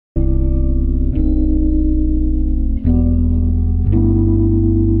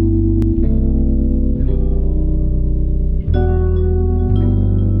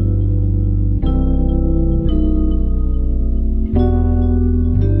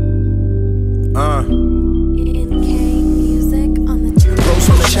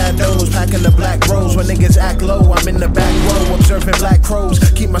shadows, packing the black rose. When niggas act low, I'm in the back row, observing black crows.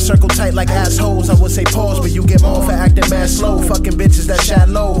 Keep my circle tight like assholes. I would say pause, but you get more for acting mad slow. Fucking bitches that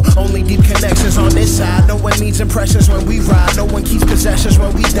shallow. Only deep connections on this side. No one needs impressions when we ride. No one keeps possessions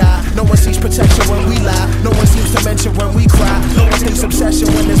when we die. No one seeks protection when we lie. No one seems to mention when we cry. No one thinks obsession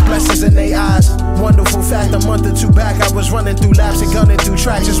when there's blessings in their eyes. Wonderful fact, a month or two back, I was running through laps and gunning through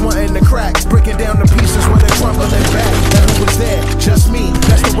tracks, just wanting to crack, breaking down the pieces when they're crumbling back. And who was there? Just me.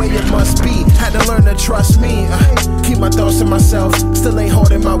 That's the way it must be. Had to learn to trust me. Keep my thoughts to myself. Still ain't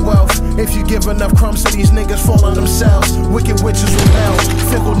holding my wealth. If you give enough crumbs to these niggas, fall on themselves. Wicked witches rebel,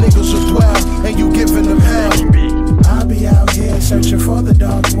 fickle niggas will dwell, and you giving them hell. I'll be out here searching for the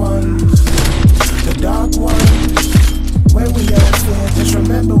dark ones. The dark ones. Where we all fit, just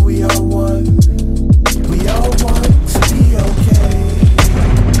remember we all one. We all want to be okay.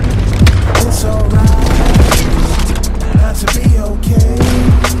 It's alright not to be okay.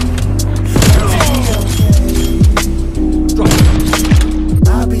 Not to be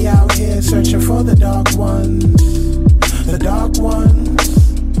okay. I'll be out here searching for the dark ones. The dark ones.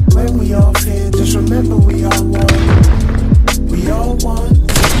 Where we all fit, just remember we all one. We all want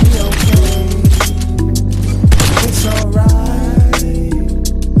to be okay. It's alright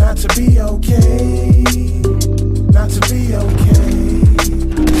not to be okay. Not to be okay.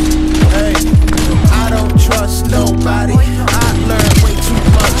 Hey, I don't trust nobody. I learned way too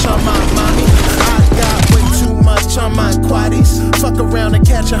much on my mommy. I got way too much on my quaddies. Fuck around and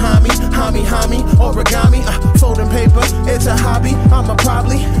catch a homie. Origami, folding paper, it's a hobby. I'ma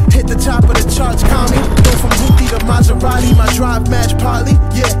probably hit the top of the charts, call me. Go from Hoopty to Maserati, my drive match partly.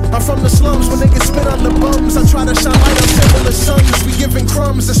 Yeah, I'm from the slums, when niggas spit on the bums, I try to shine light on similar suns. We giving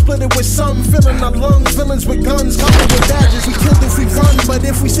crumbs and split it with some, filling our lungs. Villains with guns, coming with badges. We killed if we run, but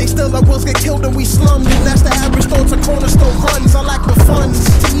if we stay still, our wills get killed and we slummed. And that's the average thoughts of cornerstone runs. I lack the funds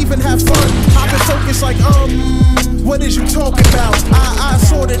to even have fun. I've been focused like, what is you talking about? I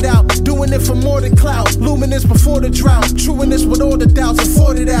sort it out, doing it for more than clout. Luminous before the drought, trueness with all the doubts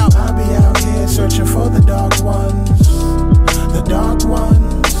afforded out. I'll be out here searching for the dark ones. The dark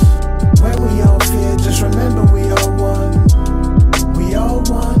ones.